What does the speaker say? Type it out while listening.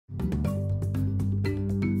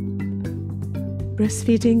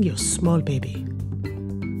Breastfeeding your small baby.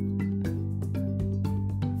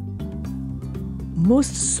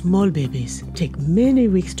 Most small babies take many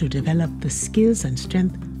weeks to develop the skills and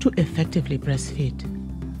strength to effectively breastfeed.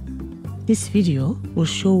 This video will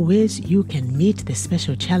show ways you can meet the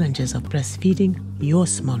special challenges of breastfeeding your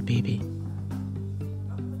small baby.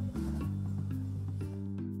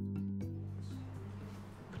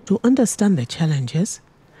 To understand the challenges,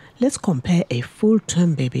 let's compare a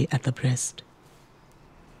full-term baby at the breast.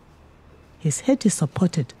 His head is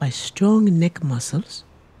supported by strong neck muscles.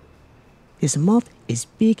 His mouth is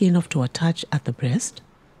big enough to attach at the breast,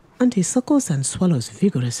 and he suckles and swallows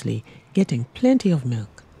vigorously, getting plenty of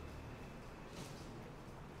milk.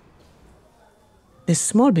 The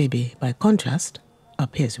small baby, by contrast,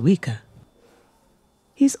 appears weaker.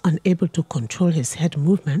 He's unable to control his head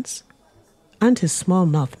movements, and his small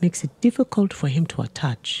mouth makes it difficult for him to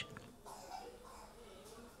attach.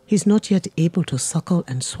 He's not yet able to suckle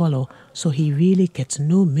and swallow, so he really gets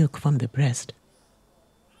no milk from the breast,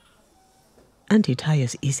 and he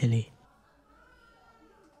tires easily.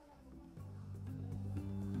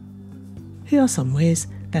 Here are some ways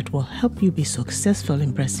that will help you be successful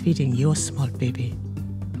in breastfeeding your small baby.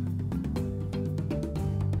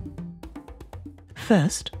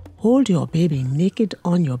 First, hold your baby naked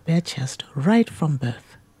on your bare chest right from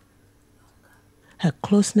birth. Her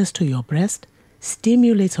closeness to your breast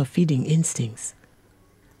stimulates her feeding instincts,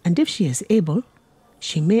 and if she is able,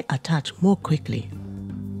 she may attach more quickly.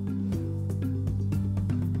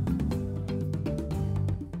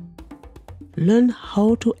 Learn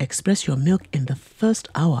how to express your milk in the first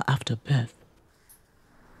hour after birth.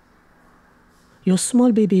 Your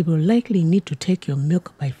small baby will likely need to take your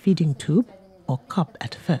milk by feeding tube or cup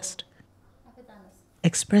at first.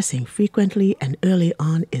 Expressing frequently and early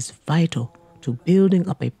on is vital to building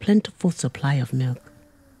up a plentiful supply of milk.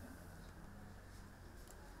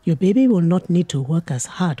 Your baby will not need to work as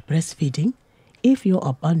hard breastfeeding if your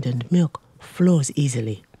abundant milk flows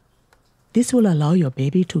easily. This will allow your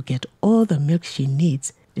baby to get all the milk she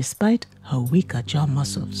needs despite her weaker jaw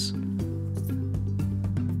muscles.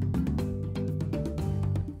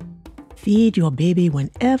 Feed your baby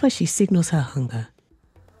whenever she signals her hunger.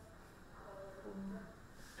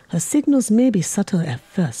 Her signals may be subtle at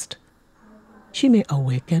first. She may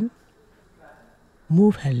awaken,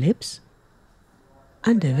 move her lips,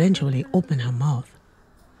 and eventually open her mouth.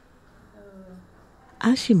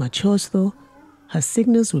 As she matures though, her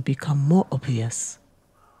signals will become more obvious.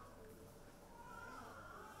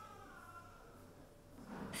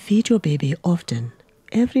 Feed your baby often,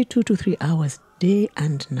 every 2 to 3 hours, day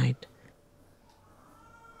and night.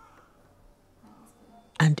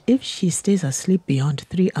 And if she stays asleep beyond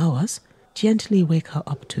 3 hours, gently wake her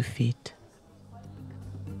up to feed.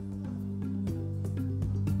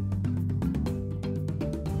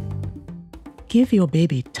 Give your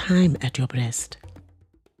baby time at your breast.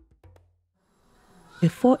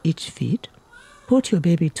 Before each feed, put your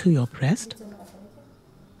baby to your breast,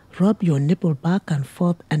 rub your nipple back and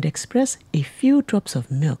forth and express a few drops of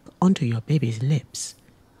milk onto your baby's lips.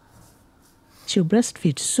 She'll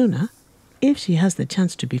breastfeed sooner if she has the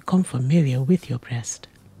chance to become familiar with your breast.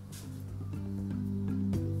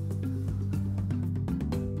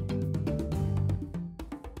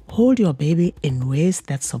 Hold your baby in ways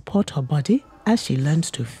that support her body as she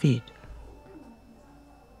learns to feed.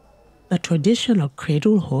 The traditional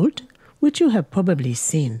cradle hold, which you have probably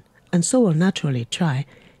seen and so will naturally try,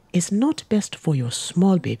 is not best for your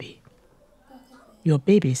small baby. Your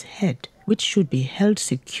baby's head, which should be held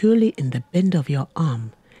securely in the bend of your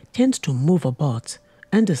arm, tends to move about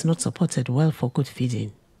and is not supported well for good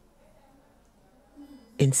feeding.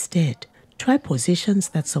 Instead, try positions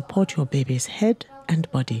that support your baby's head and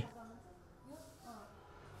body.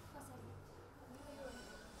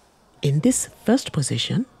 In this first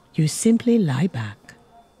position, you simply lie back.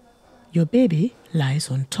 Your baby lies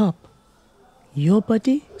on top. Your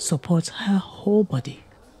body supports her whole body.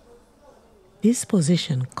 This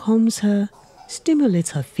position calms her,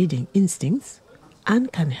 stimulates her feeding instincts,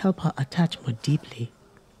 and can help her attach more deeply.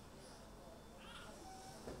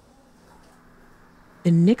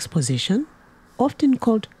 The next position, often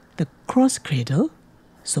called the cross cradle,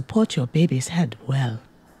 supports your baby's head well.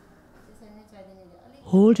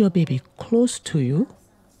 Hold your baby close to you,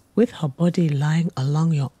 with her body lying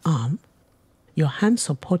along your arm. Your hands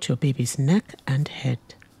support your baby's neck and head.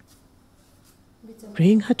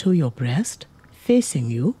 Bring her to your breast,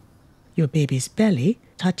 facing you, your baby's belly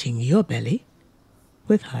touching your belly,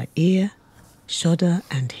 with her ear, shoulder,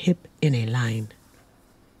 and hip in a line.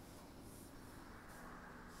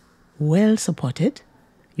 Well supported,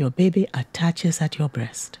 your baby attaches at your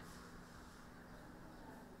breast.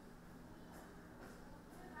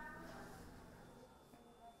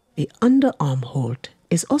 The underarm hold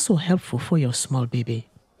is also helpful for your small baby.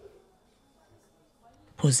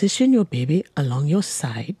 Position your baby along your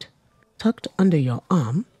side, tucked under your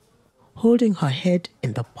arm, holding her head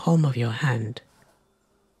in the palm of your hand.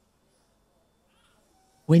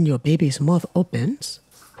 When your baby's mouth opens,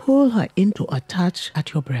 pull her in to attach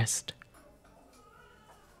at your breast.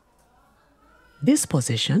 This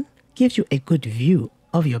position gives you a good view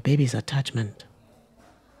of your baby's attachment.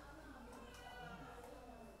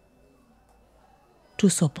 To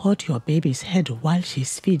support your baby's head while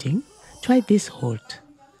she's feeding, try this hold.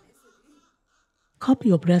 Cup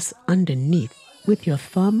your breast underneath with your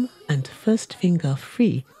thumb and first finger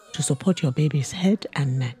free to support your baby's head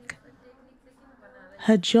and neck.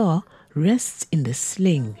 Her jaw rests in the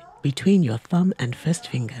sling between your thumb and first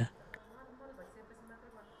finger.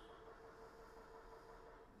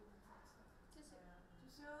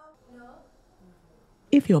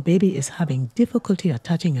 If your baby is having difficulty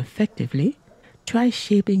attaching effectively, try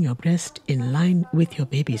shaping your breast in line with your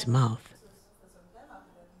baby's mouth.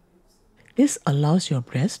 This allows your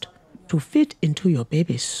breast to fit into your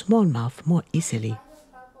baby's small mouth more easily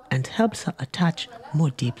and helps her attach more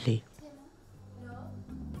deeply.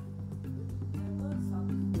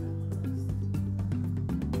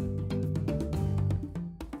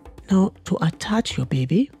 Now, to attach your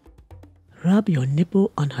baby, rub your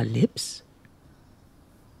nipple on her lips,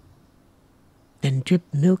 then drip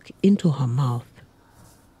milk into her mouth.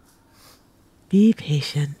 Be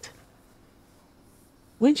patient.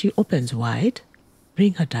 When she opens wide,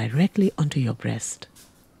 bring her directly onto your breast.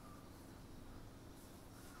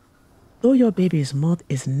 Though your baby's mouth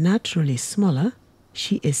is naturally smaller,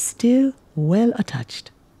 she is still well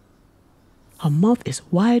attached. Her mouth is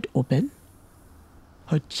wide open,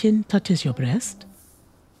 her chin touches your breast,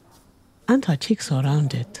 and her cheeks are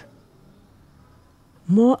rounded.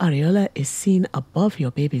 More areola is seen above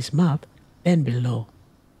your baby's mouth than below.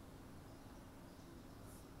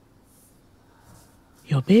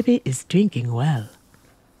 Your baby is drinking well.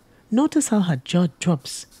 Notice how her jaw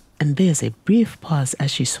drops and there's a brief pause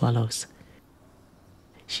as she swallows.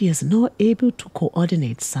 She is now able to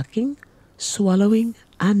coordinate sucking, swallowing,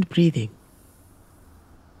 and breathing.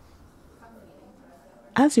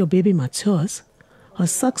 As your baby matures, her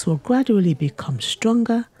sucks will gradually become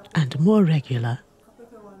stronger and more regular.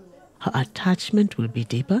 Her attachment will be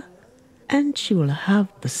deeper, and she will have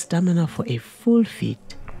the stamina for a full feed.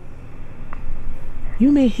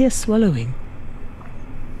 You may hear swallowing,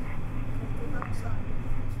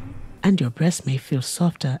 and your breast may feel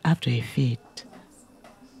softer after a feed.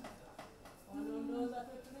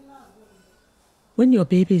 When your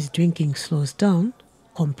baby's drinking slows down,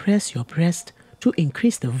 compress your breast to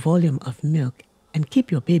increase the volume of milk and keep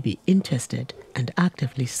your baby interested and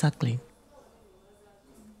actively suckling.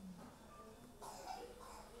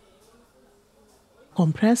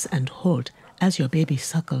 Compress and hold as your baby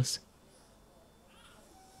suckles.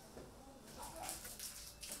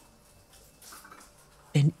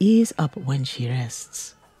 Then ease up when she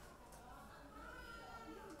rests.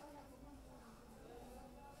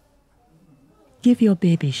 Give your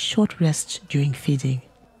baby short rests during feeding.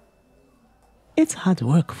 It's hard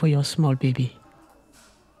work for your small baby.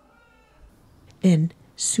 Then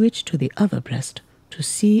switch to the other breast to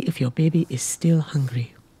see if your baby is still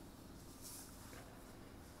hungry.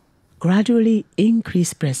 Gradually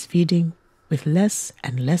increase breastfeeding with less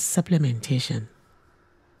and less supplementation.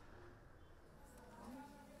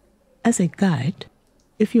 As a guide,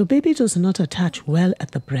 if your baby does not attach well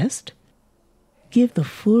at the breast, give the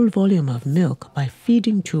full volume of milk by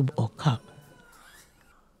feeding tube or cup.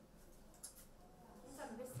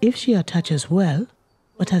 If she attaches well,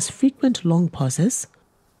 but has frequent long pauses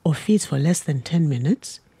or feeds for less than 10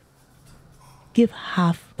 minutes, give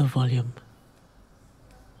half the volume.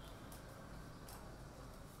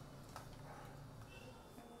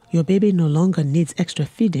 Your baby no longer needs extra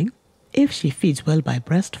feeding if she feeds well by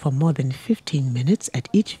breast for more than 15 minutes at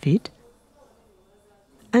each feed,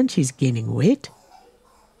 and she's gaining weight,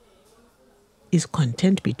 is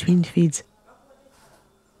content between feeds,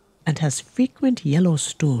 and has frequent yellow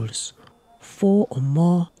stools, 4 or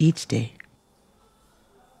more each day.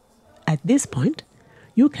 At this point,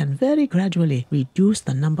 you can very gradually reduce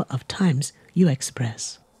the number of times you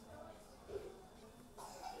express.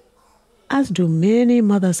 As do many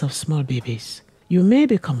mothers of small babies, you may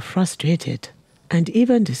become frustrated and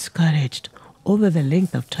even discouraged over the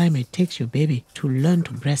length of time it takes your baby to learn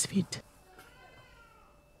to breastfeed.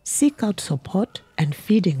 Seek out support and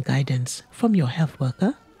feeding guidance from your health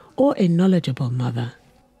worker or a knowledgeable mother.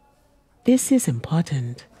 This is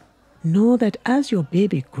important. Know that as your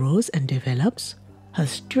baby grows and develops, her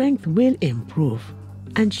strength will improve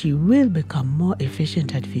and she will become more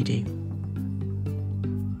efficient at feeding.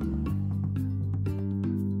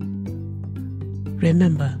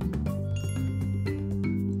 Remember,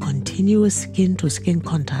 continuous skin-to-skin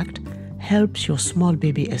contact helps your small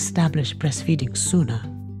baby establish breastfeeding sooner.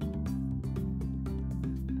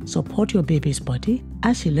 Support your baby's body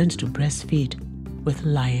as she learns to breastfeed with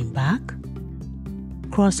lying back,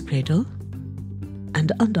 cross-cradle,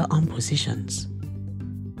 and underarm positions.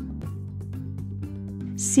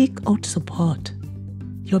 Seek out support.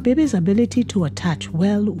 Your baby's ability to attach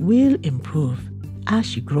well will improve as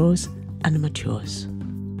she grows and matures.